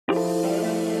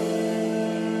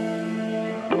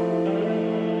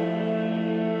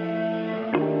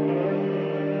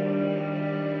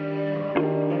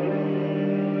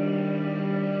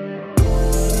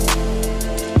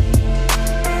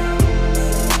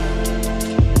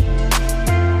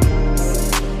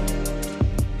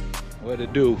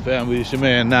it do, family? It's your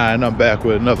man 9. I'm back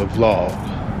with another vlog.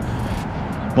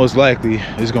 Most likely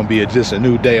it's gonna be just a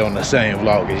new day on the same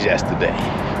vlog as yesterday.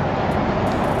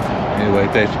 Anyway,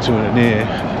 thanks for tuning in.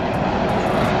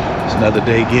 It's another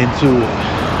day getting to it.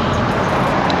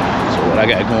 So what I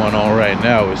got going on right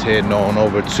now is heading on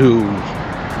over to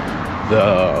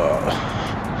the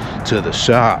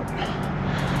shop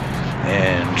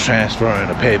and transferring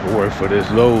the paperwork for this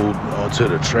load onto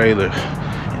the trailer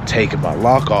and taking my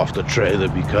lock off the trailer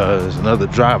because another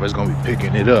driver is gonna be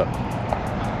picking it up.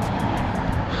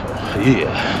 So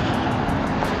yeah,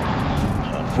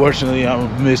 unfortunately I'm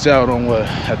gonna miss out on what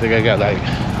I think I got like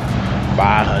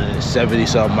 570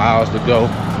 something miles to go.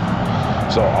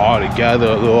 So altogether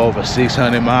a little over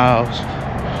 600 miles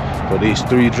for these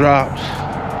 3 drops,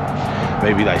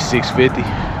 maybe like 650.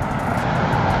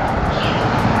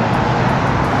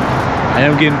 I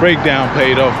am getting breakdown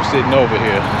paid off for sitting over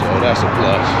here, so that's a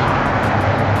plus.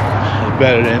 It's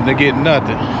better than to get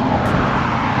nothing.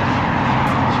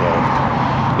 So,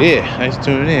 yeah, thanks for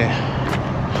tuning in.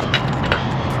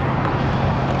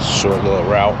 Short little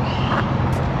route.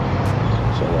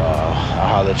 So, I'll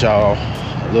holler at y'all a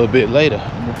little bit later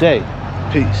in the day.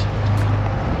 Peace.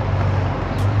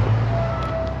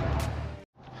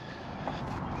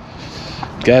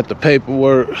 Got the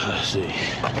paperwork. Let's see.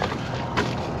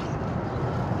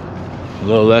 A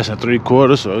little less than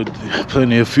 3/4, so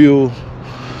plenty of fuel.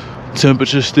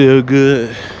 Temperature still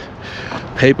good.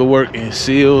 Paperwork and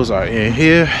seals are in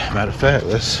here. Matter of fact,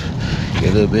 let's get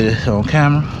a little bit on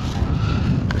camera.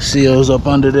 The seals up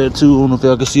under there too. I don't know if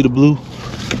y'all can see the blue.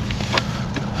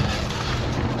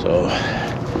 So,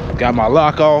 got my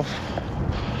lock off.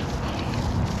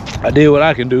 I did what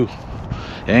I can do.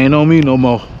 It ain't on me no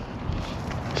more.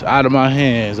 It's out of my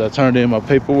hands. I turned in my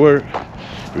paperwork,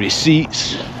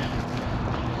 receipts.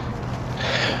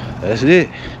 That's it.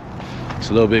 It's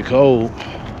a little bit cold,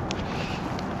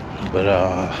 but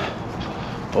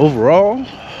overall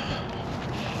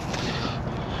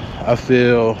I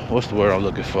feel, what's the word I'm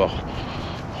looking for?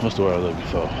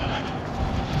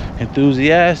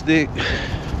 Enthusiastic.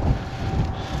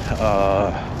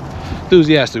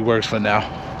 Enthusiastic works for now.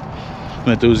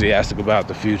 I'm enthusiastic about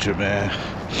the future, man.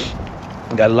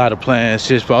 Got a lot of plans,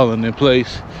 shit's falling in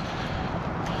place.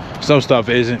 Some stuff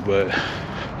isn't, but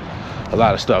a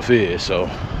lot of stuff is, so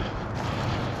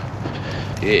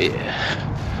yeah.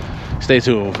 Stay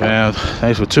tuned, fam.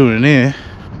 Thanks for tuning in.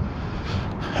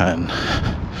 And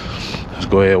let's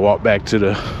go ahead and walk back to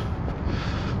the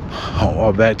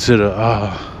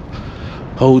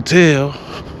hotel.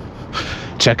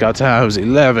 Checkout time is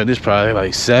 11. It's probably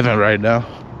like 7 right now.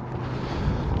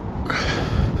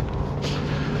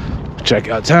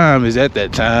 Checkout time is at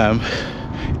that time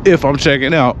if I'm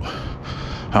checking out.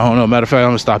 I don't know. Matter of fact, I'm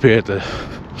gonna stop here at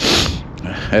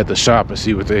the shop and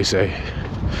see what they say.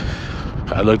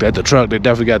 I looked at the truck. They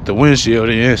definitely got the windshield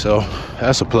in, so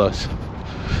that's a plus.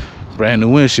 Brand new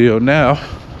windshield now.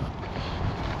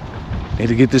 Need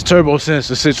to get this turbo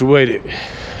sensor situated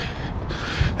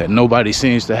that nobody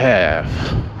seems to have.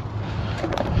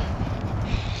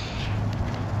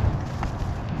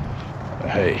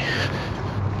 Hey.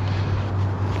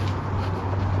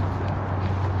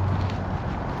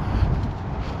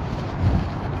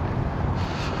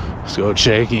 Let's go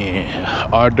check in.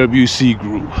 RWC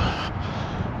group.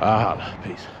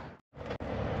 Peace.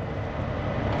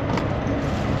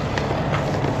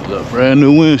 Look, brand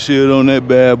new windshield on that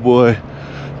bad boy.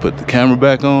 Put the camera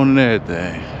back on and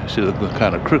everything. Shit look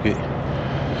kind of crooked,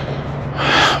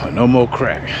 but no more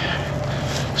crack.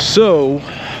 So,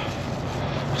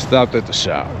 stopped at the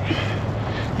shop.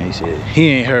 And he said he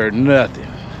ain't heard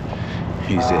nothing.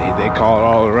 He said they called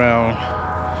all around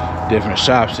different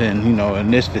shops in, you know, in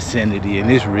this vicinity, in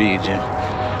this region.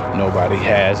 Nobody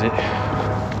has it.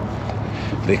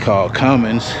 They called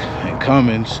Cummins, and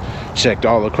Cummins checked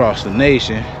all across the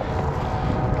nation,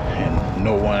 and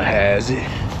no one has it.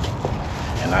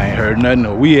 And I ain't heard nothing,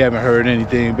 or we haven't heard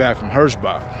anything back from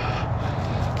Hirschbach.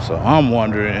 So I'm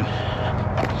wondering,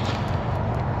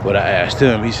 what I asked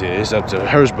him, he said it's up to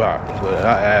Hirschbach. But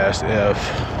I asked if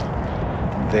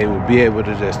they would be able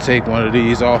to just take one of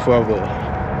these off of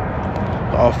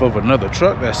another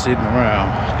truck that's sitting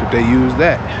around. Could they use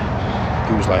that?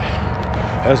 He was like,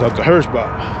 that's up to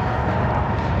Hirschbach.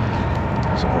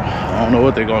 So I don't know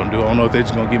what they're gonna do. I don't know if they're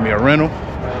just gonna give me a rental,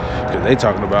 because they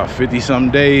talking about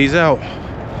 50-something days out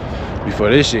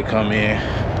before this shit come in.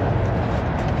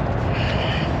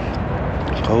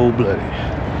 Cold-blooded.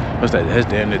 What's that? That's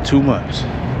damn near 2 months.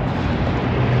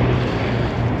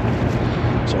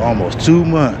 So almost 2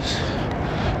 months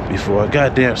before a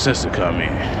goddamn sensor come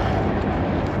in.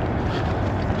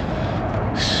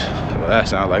 Well, that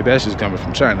sounds like that's just coming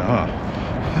from China, huh?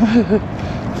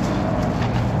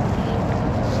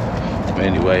 But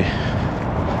anyway,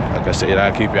 like I said,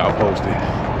 I'll keep y'all posted.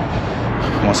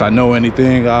 Once I know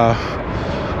anything, you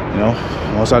know,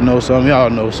 once I know something,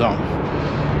 y'all know something.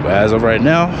 But as of right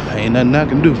now, ain't nothing I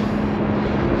can do.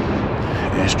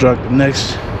 Instruct the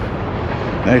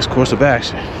next course of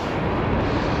action.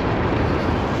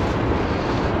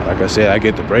 Like I said, I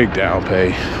get the breakdown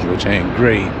pay, which ain't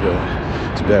great, but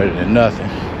it's better than nothing.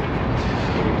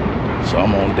 So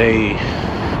I'm on day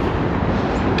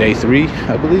 3,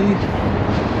 I believe.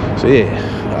 So yeah,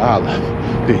 holla.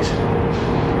 Peace.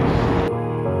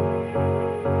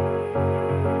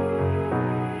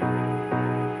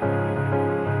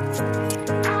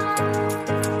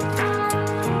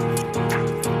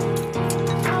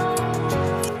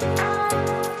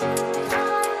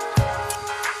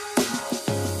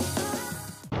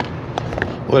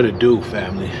 What it do,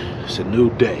 family? It's a new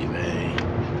day, man.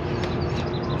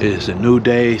 It's a new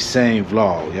day, same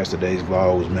vlog. Yesterday's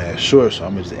vlog was mad short, so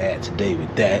I'm gonna just add today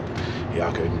with that.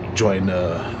 Y'all can join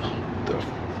the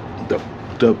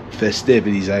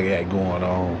festivities I got going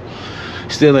on.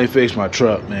 Still ain't fixed my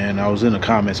truck, man. I was in the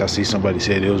comments, I see somebody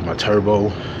said it was my turbo,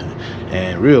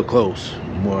 and real close.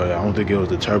 More, I don't think it was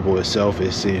the turbo itself.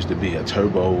 It seems to be a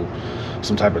turbo,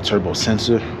 some type of turbo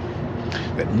sensor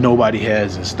that nobody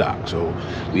has in stock. So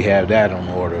we have that on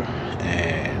order,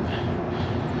 and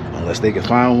unless they can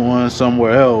find one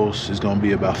somewhere else, it's gonna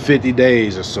be about 50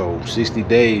 days or so, 60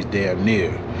 days damn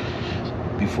near,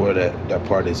 before that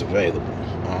part is available.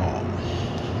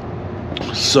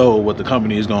 So what the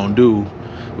company is gonna do,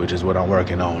 which is what I'm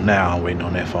working on now, I'm waiting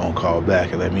on that phone call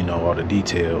back and let me know all the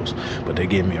details, but they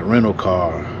give me a rental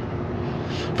car.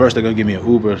 First they're gonna give me an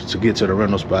Uber to get to the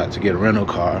rental spot to get a rental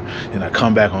car, and I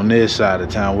come back on this side of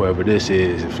town, wherever this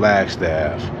is, in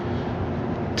Flagstaff,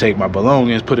 take my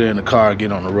belongings, put it in the car,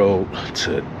 get on the road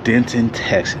to Denton,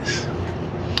 Texas.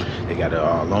 They got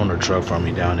a loaner truck from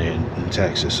me down there in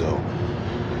Texas, so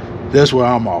that's where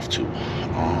I'm off to.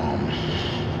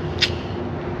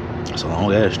 It's a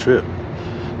long ass trip,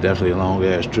 definitely a long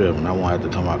ass trip, and I won't have to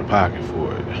come out of pocket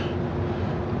for it,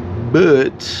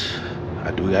 but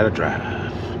I do gotta drive.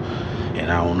 And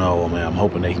I don't know, man, I'm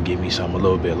hoping they can get me something a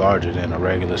little bit larger than a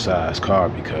regular size car,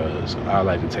 because I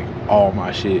like to take all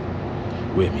my shit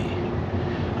with me.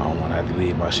 I don't want to have to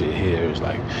leave my shit here. It's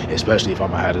like, especially if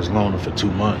I'm gonna have this loaner for 2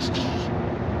 months,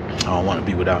 I don't want to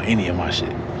be without any of my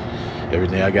shit.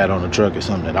 Everything I got on the truck is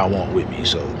something that I want with me,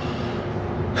 so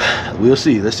we'll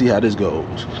see. Let's see how this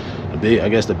goes. I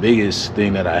guess the biggest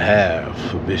thing that I have,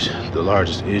 the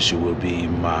largest issue would be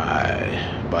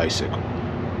my bicycle.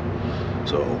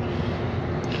 So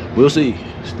we'll see.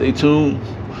 Stay tuned.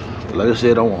 But like I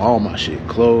said, I want all my shit.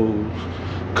 Clothes,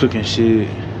 cooking shit,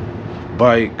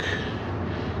 bike.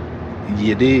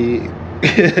 You dig?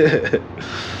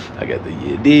 I got the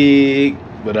you dig.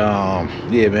 But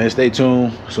yeah, man, stay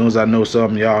tuned. As soon as I know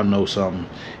something, y'all know something.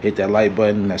 Hit that like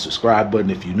button, that subscribe button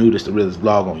if you new. This the realest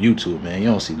vlog on YouTube, man. You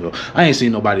don't see I ain't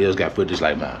seen nobody else got footage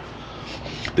like mine.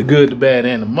 The good, the bad,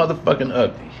 and the motherfucking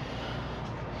ugly.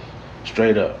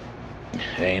 Straight up.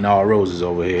 It ain't all roses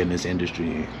over here in this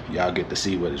industry. Y'all get to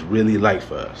see what it's really like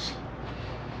for us.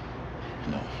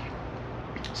 You know,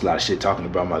 it's a lot of shit talking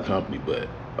about my company, but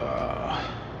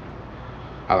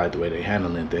I like the way they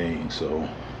handling things. So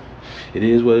it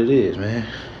is what it is, man.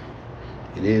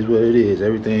 It is what it is.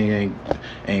 Everything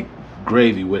ain't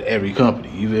gravy with every company.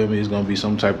 You feel me? It's gonna be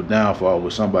some type of downfall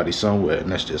with somebody somewhere, and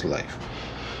that's just life.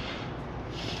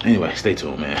 Anyway, stay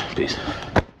tuned, man. Peace.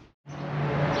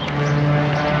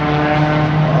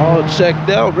 All checked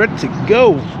out, ready to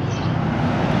go.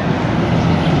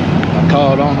 I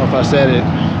called, I don't know if I said it,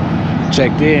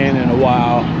 checked in a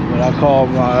while, but I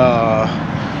called my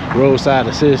roadside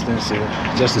assistance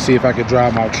just to see if I could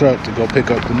drive my truck to go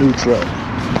pick up the new truck.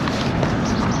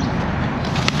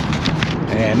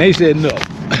 And they said no.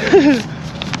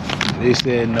 They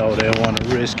said no, they don't want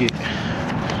to risk it.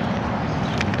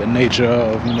 The nature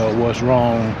of, you know, what's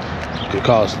wrong could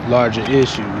cause larger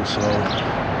issues, so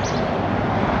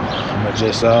I'm gonna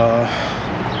just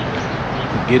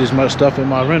get as much stuff in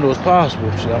my rental as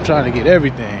possible. So I'm trying to get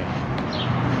everything,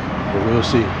 but we'll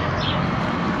see.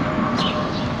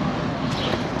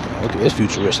 Look at this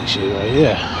futuristic shit right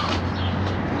here.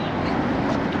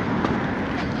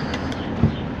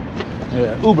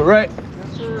 Yeah, Uber, right?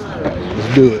 Yes, sir. All right,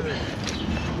 let's do it.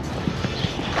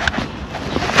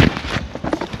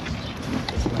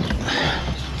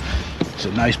 It's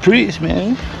a nice Prius,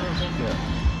 man.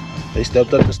 They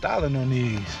stepped up the styling on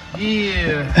these.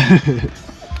 Yeah.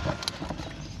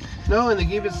 No, and they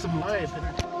gave it some life.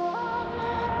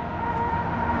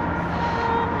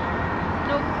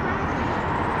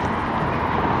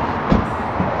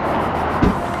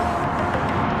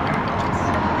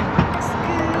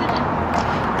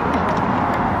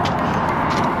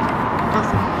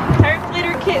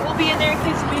 be in there in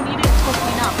case we need it.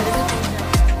 Hopefully not, but it is in there.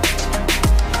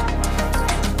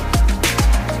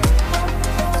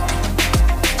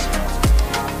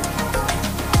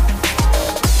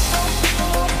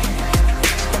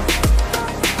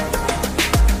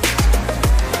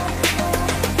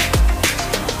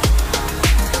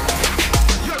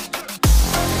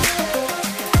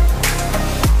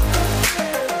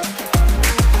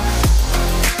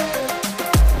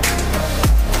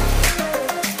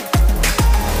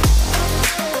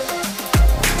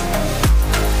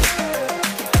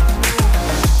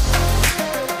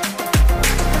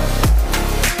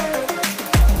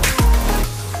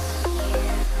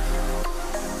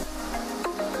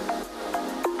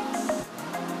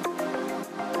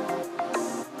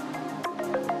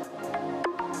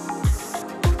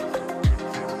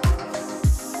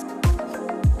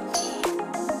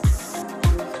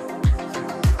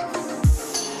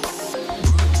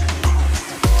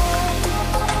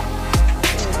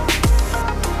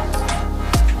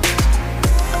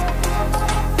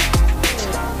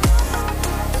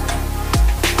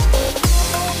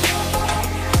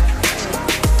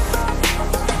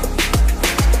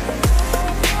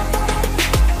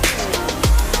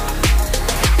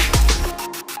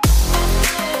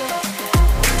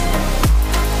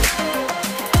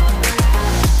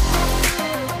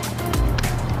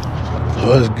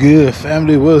 What's good,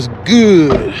 family? What's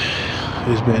good?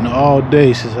 It's been all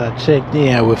day since I checked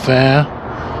in with fam.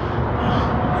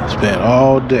 It's been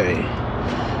all day.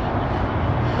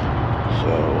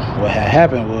 So what had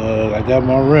happened was I got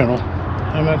my rental.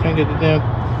 I can't get the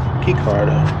damn key card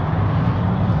out.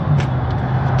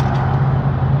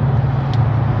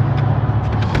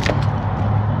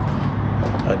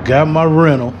 I got my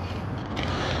rental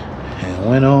and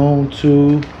went on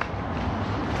to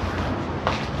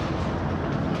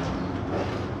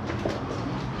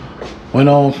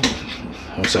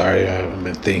I'm sorry, I haven't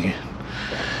been thinking.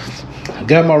 I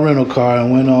got my rental car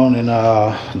and went on and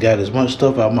got as much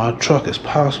stuff out of my truck as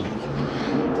possible.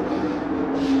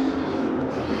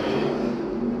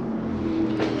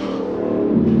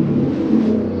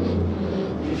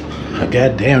 I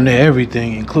got damn near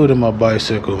everything, including my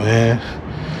bicycle, man.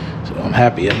 So I'm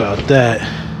happy about that.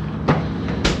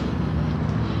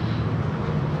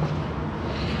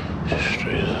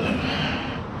 Straight up.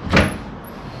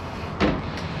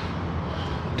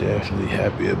 Definitely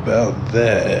happy about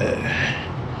that.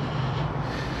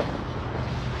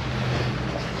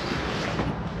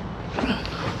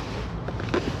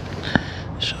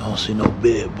 So I don't see no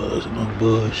bed bugs or no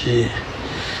bullshit.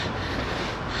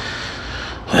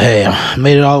 Hey, I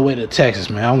made it all the way to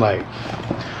Texas, man. I'm like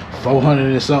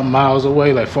 400 and something miles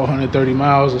away, like 430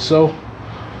 miles or so.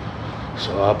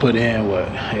 So I put in what,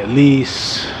 at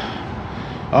least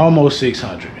almost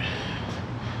 600,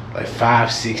 like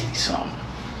 560 something.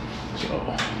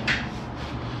 So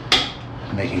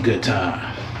making good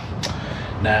time.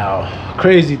 Now,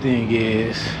 crazy thing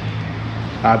is,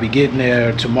 I'll be getting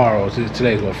there tomorrow.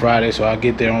 Today's what, Friday, so I'll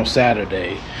get there on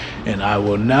Saturday, and I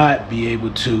will not be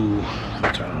able to.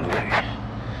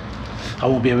 I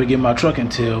won't be able to get my truck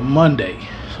until Monday.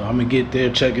 So I'm gonna get there,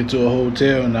 check into a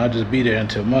hotel, and I'll just be there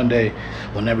until Monday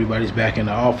when everybody's back in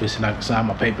the office and I can sign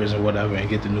my papers or whatever and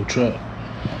get the new truck.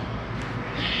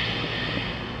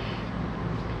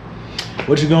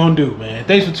 What you gonna do, man?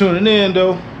 Thanks for tuning in,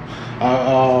 though.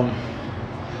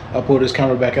 I'll pull this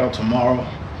camera back out tomorrow,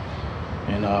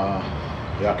 and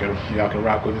y'all can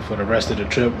rock with me for the rest of the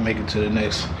trip, make it to the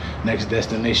next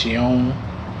destination.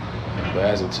 But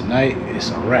as of tonight,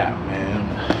 it's a wrap, man.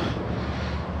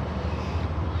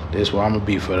 This is where I'm gonna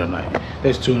be for the night.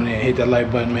 Thanks for tuning in. Hit that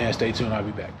like button, man. Stay tuned. I'll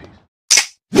be back. Peace.